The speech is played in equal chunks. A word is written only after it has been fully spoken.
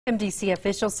MDC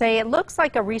officials say it looks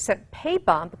like a recent pay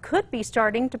bump could be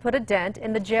starting to put a dent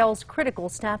in the jail's critical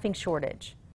staffing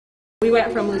shortage. We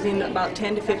went from losing about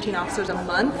 10 to 15 officers a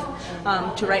month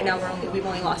to right now we've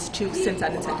only lost 2 since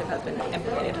that incentive has been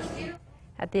implemented.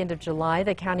 At the end of July,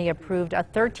 the county approved a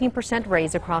 13%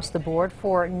 raise across the board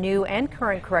for new and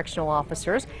current correctional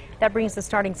officers. That brings the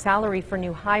starting salary for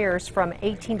new hires from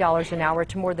 $18 an hour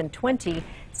to more than $20.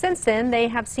 Since then, they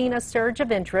have seen a surge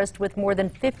of interest with more than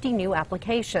 50 new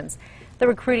applications. The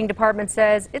recruiting department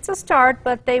says it's a start,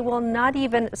 but they will not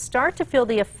even start to feel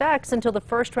the effects until the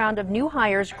first round of new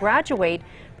hires graduate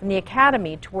from the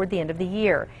academy toward the end of the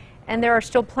year. And there are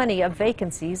still plenty of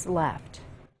vacancies left.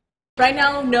 Right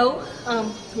now, no,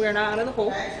 we're not out of the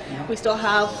hole. We still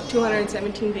have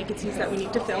 217 vacancies that we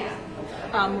need to fill.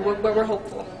 We're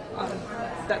hopeful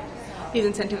that these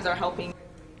incentives are helping.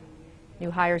 New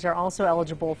hires are also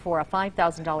eligible for a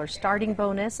 $5,000 starting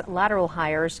bonus. Lateral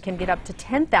hires can get up to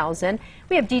 $10,000.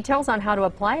 We have details on how to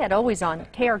apply at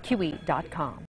alwaysonkrqe.com.